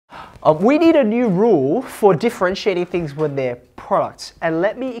We need a new rule for differentiating things when they're products, and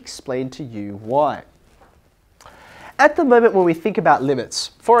let me explain to you why. At the moment when we think about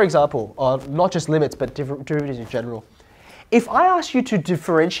limits, for example, not just limits but derivatives in general, if I ask you to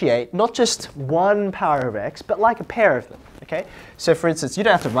differentiate not just one power of x, but like a pair of them, okay? So for instance, you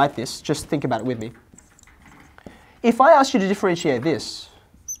don't have to write this, just think about it with me. If I ask you to differentiate this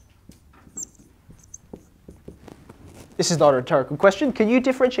is not a rhetorical question, can you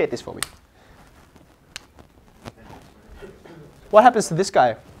differentiate this for me? What happens to this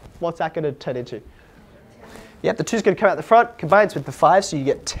guy? What's that going to turn into? Yep, the 2 is going to come out the front, combines with the 5, so you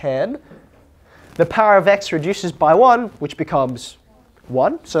get 10. The power of x reduces by 1, which becomes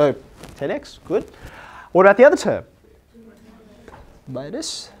 1, so 10x, good. What about the other term?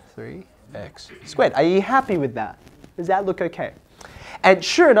 Minus 3x squared. Are you happy with that? Does that look okay? And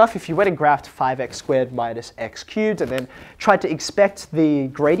sure enough, if you went and graphed 5x squared minus x cubed and then tried to expect the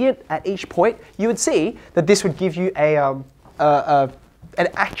gradient at each point, you would see that this would give you an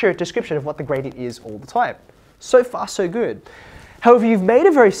accurate description of what the gradient is all the time. So far, so good. However, you've made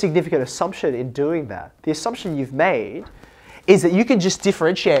a very significant assumption in doing that. The assumption you've made is that you can just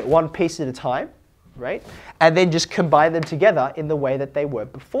differentiate one piece at a time, right? And then just combine them together in the way that they were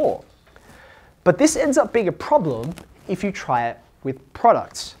before. But this ends up being a problem if you try it with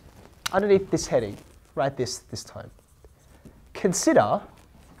products. Underneath this heading, write this time. Consider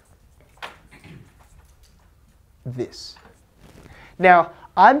this. Now,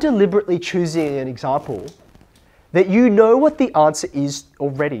 I'm deliberately choosing an example that you know what the answer is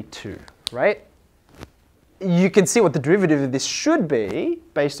already to, right? You can see what the derivative of this should be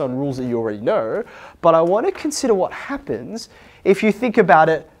based on rules that you already know, but I want to consider what happens if you think about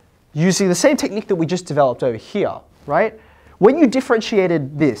it using the same technique that we just developed over here, right? When you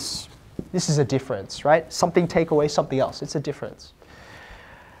differentiated this is a difference, right? Something take away something else, it's a difference.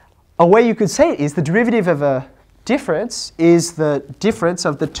 A way you could say it is the derivative of a difference is the difference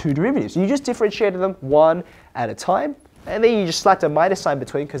of the 2 derivatives. You just differentiated them one at a time, and then you just slapped a minus sign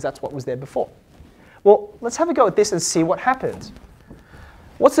between because that's what was there before. Well, let's have a go at this and see what happens.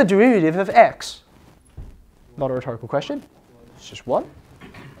 What's the derivative of x? Not a rhetorical question. It's just 1.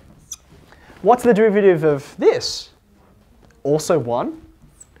 What's the derivative of this? Also 1.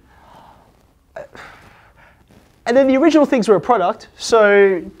 And then the original things were a product,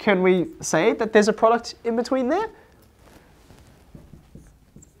 so can we say that there's a product in between there?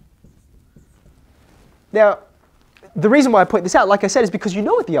 Now, the reason why I point this out, like I said, is because you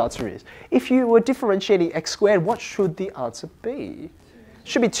know what the answer is. If you were differentiating x squared, what should the answer be? It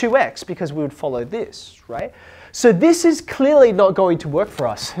should be 2x, because we would follow this, right? So this is clearly not going to work for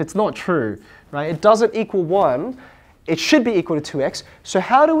us. It's not true, right? It doesn't equal 1. It should be equal to 2x. So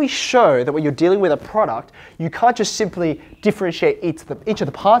how do we show that when you're dealing with a product, you can't just simply differentiate each of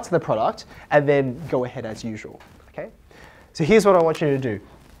the parts of the product and then go ahead as usual? Okay? So here's what I want you to do.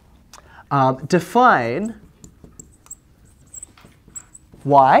 Define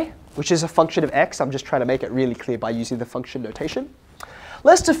y, which is a function of x. I'm just trying to make it really clear by using the function notation.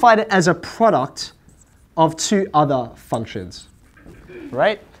 Let's define it as a product of 2 other functions,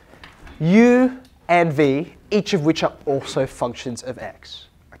 right? U and v, each of which are also functions of x,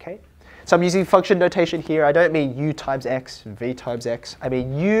 okay? So I'm using function notation here. I don't mean u times x and v times x. I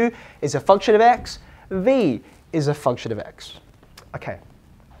mean u is a function of x, v is a function of x, okay?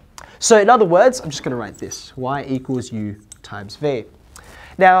 So in other words, I'm just going to write this, y equals u times v.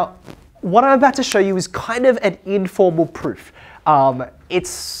 Now, what I'm about to show you is kind of an informal proof.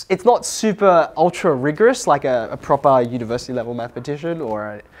 It's not super ultra rigorous like a proper university level mathematician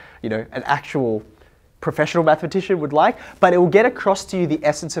or an actual professional mathematician would like, but it will get across to you the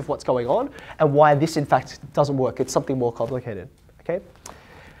essence of what's going on and why this in fact doesn't work. It's something more complicated, okay?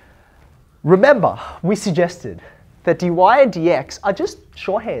 Remember, we suggested that dy and dx are just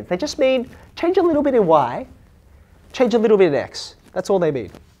shorthands. They just mean change a little bit in y, change a little bit in x. That's all they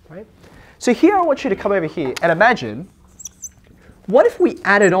mean, right? So here I want you to come over here and imagine, what if we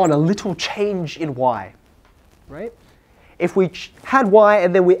added on a little change in y, right? If we had y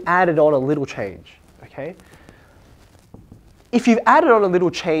and then we added on a little change, okay? If you've added on a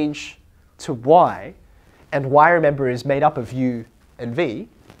little change to y, and y, remember, is made up of u and v,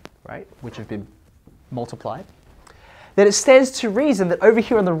 right, which have been multiplied, then it stands to reason that over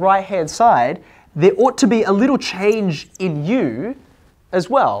here on the right-hand side, there ought to be a little change in u as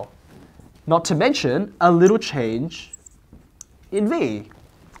well. Not to mention a little change in v.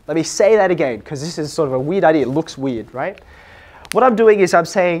 Let me say that again, because this is sort of a weird idea. It looks weird, right? What I'm doing is I'm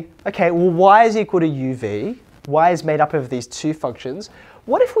saying, okay, well, y is equal to uv. Y is made up of these 2 functions.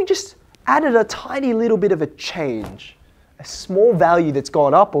 What if we just added a tiny little bit of a change? a small value that's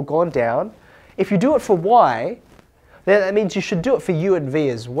gone up or gone down. If you do it for y, then that means you should do it for u and v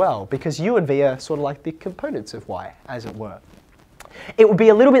as well, because u and v are sort of like the components of y, as it were. It would be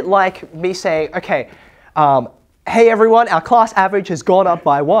a little bit like me saying, okay, hey everyone, our class average has gone up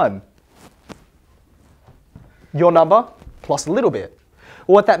by 1. Your number plus a little bit.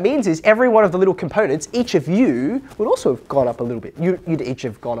 What that means is every one of the little components, each of you would also have gone up a little bit. You'd each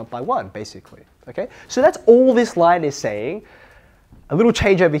have gone up by 1, basically. Okay? So that's all this line is saying. A little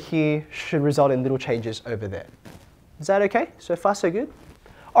change over here should result in little changes over there. Is that okay? So far, so good?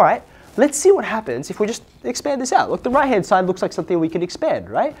 All right, let's see what happens if we just expand this out. Look, the right-hand side looks like something we can expand,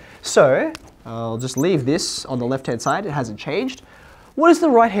 right? So I'll just leave this on the left-hand side. It hasn't changed. What is the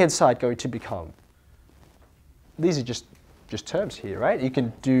right-hand side going to become? These are just terms here, right? You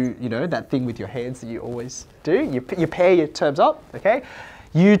can do, that thing with your hands that you always do. You pair your terms up, okay?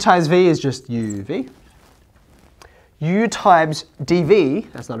 U times v is just uv. U times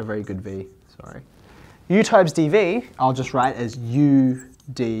dv, that's not a very good v, sorry. U times dv, I'll just write as u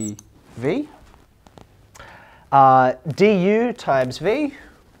dv. Du times v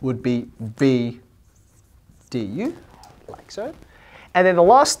would be v du, like so. And then the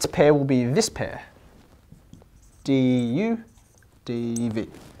last pair will be this pair. Du, dv.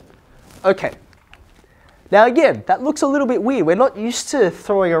 Okay. Now again, that looks a little bit weird. We're not used to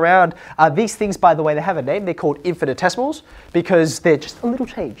throwing around these things, by the way, they have a name. They're called infinitesimals because they're just a little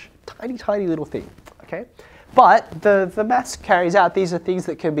change. Tiny, tiny little thing. Okay? But the maths carries out. These are things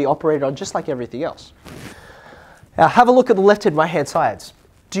that can be operated on just like everything else. Now have a look at the left and right-hand sides.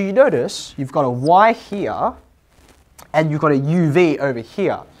 Do you notice you've got a y here and you've got a uv over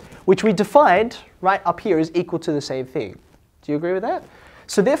here, which we defined right up here is equal to the same thing. Do you agree with that?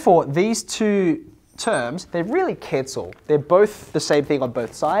 So therefore, these two terms, they really cancel. They're both the same thing on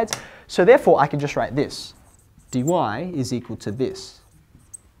both sides. So therefore, I can just write this. dy is equal to this.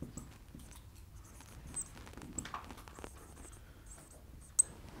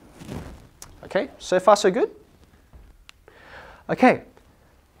 Okay, so far so good? Okay,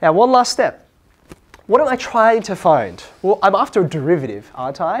 now one last step. What am I trying to find? Well, I'm after a derivative,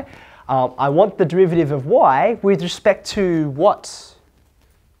 aren't I? I want the derivative of y with respect to what?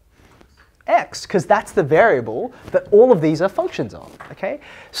 X, because that's the variable that all of these are functions of, okay?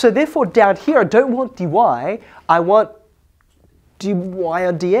 So therefore down here I don't want dy, I want dy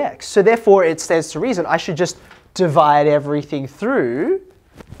on dx. So therefore it stands to reason I should just divide everything through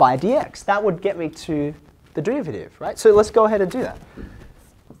by dx. That would get me to the derivative, right? So let's go ahead and do that.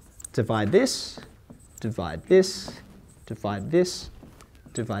 Divide this, divide this, divide this,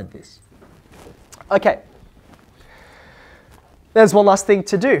 divide this. Okay. There's one last thing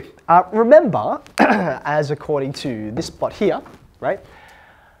to do. Remember, as according to this plot here, right?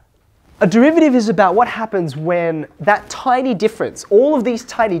 A derivative is about what happens when that tiny difference, all of these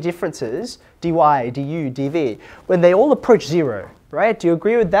tiny differences, dy, du, dv, when they all approach 0, right? Do you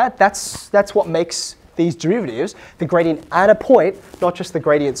agree with that? That's what makes these derivatives the gradient at a point, not just the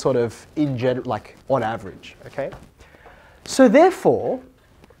gradient sort of in general, like on average, okay? So therefore,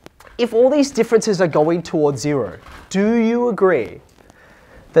 if all these differences are going towards 0, do you agree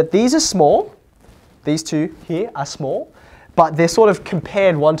that these are small, these two here are small, but they're sort of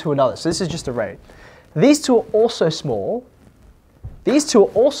compared one to another, so this is just a rate. These two are also small, these two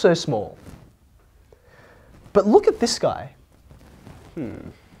are also small. But look at this guy. Do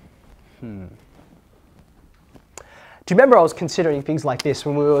you remember I was considering things like this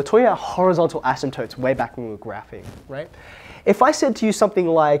when we were talking about horizontal asymptotes way back when we were graphing, right? If I said to you something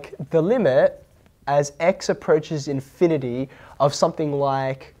like the limit as x approaches infinity of something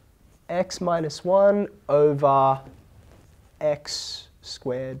like x minus 1 over x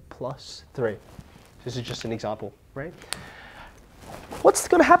squared plus 3. This is just an example, right? What's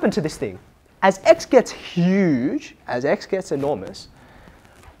going to happen to this thing? As x gets huge, as x gets enormous,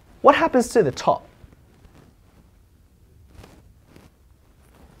 what happens to the top?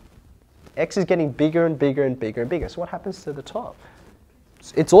 X is getting bigger and bigger and bigger and bigger. So what happens to the top?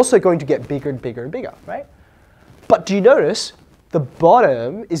 It's also going to get bigger and bigger and bigger, right? But do you notice the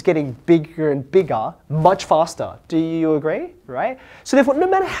bottom is getting bigger and bigger much faster? Do you agree, right? So therefore, no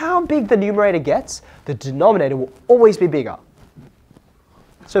matter how big the numerator gets, the denominator will always be bigger.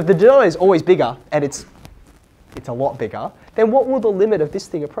 So if the denominator is always bigger, and it's a lot bigger, then what will the limit of this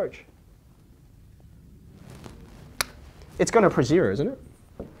thing approach? It's going to approach 0, isn't it?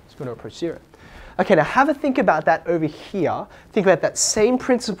 It's going to approach 0. Okay, now have a think about that over here. Think about that same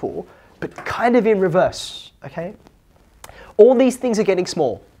principle, but kind of in reverse, okay? All these things are getting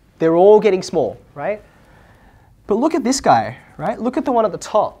small. They're all getting small, right? But look at this guy, right? Look at the one at the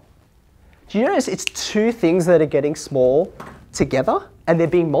top. do you notice it's two things that are getting small together and they're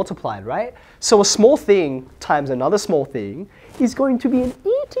being multiplied, right? So a small thing times another small thing is going to be an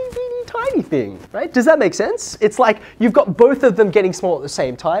itty-bitty tiny thing, right? Does that make sense? It's like you've got both of them getting small at the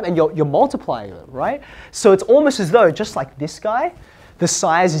same time and you're multiplying them, right? So it's almost as though, just like this guy, the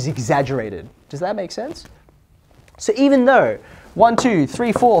size is exaggerated. Does that make sense? So even though 1, 2,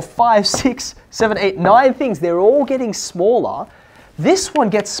 3, 4, 5, 6, 7, 8, 9 things, they're all getting smaller, this one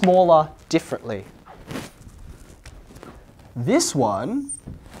gets smaller differently. This one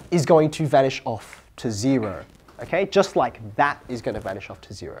is going to vanish off to 0. Okay, just like that is going to vanish off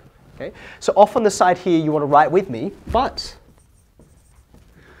to 0. Okay, so off on the side here, you want to write with me, but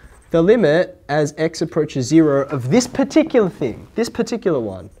the limit as x approaches 0 of this particular thing, this particular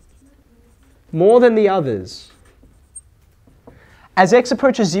one, more than the others. As x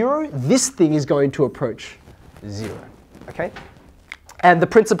approaches 0, this thing is going to approach 0. Okay, and the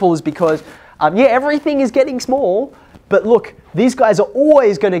principle is because yeah, everything is getting small, but look, these guys are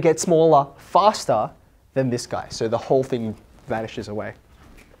always going to get smaller faster than this guy. So the whole thing vanishes away.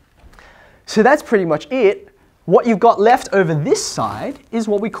 So that's pretty much it. What you've got left over this side is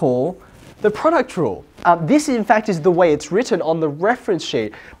what we call the product rule. This, in fact, is the way it's written on the reference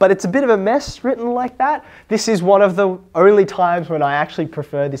sheet, but it's a bit of a mess written like that. This is one of the only times when I actually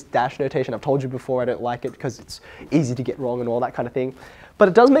prefer this dash notation. I've told you before I don't like it because it's easy to get wrong and all that kind of thing. But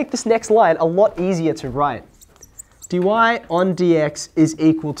it does make this next line a lot easier to write. dy on dx is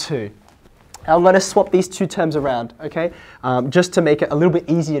equal to. I'm going to swap these two terms around, okay, just to make it a little bit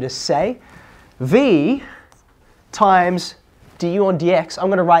easier to say. V times du on dx, I'm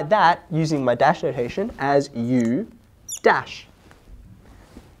going to write that using my dash notation as u dash.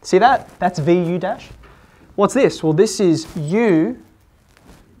 See that? That's vu dash. What's this? Well, this is u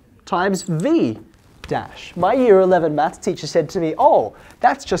times v dash. My year 11 maths teacher said to me, oh,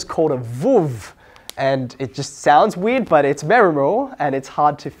 that's just called a vuv. And it just sounds weird, but it's memorable, and it's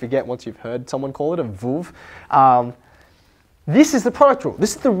hard to forget once you've heard someone call it a vuv. This is the product rule.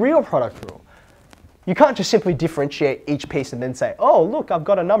 This is the real product rule. You can't just simply differentiate each piece and then say, oh, look, I've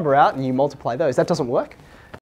got a number out, and you multiply those. That doesn't work.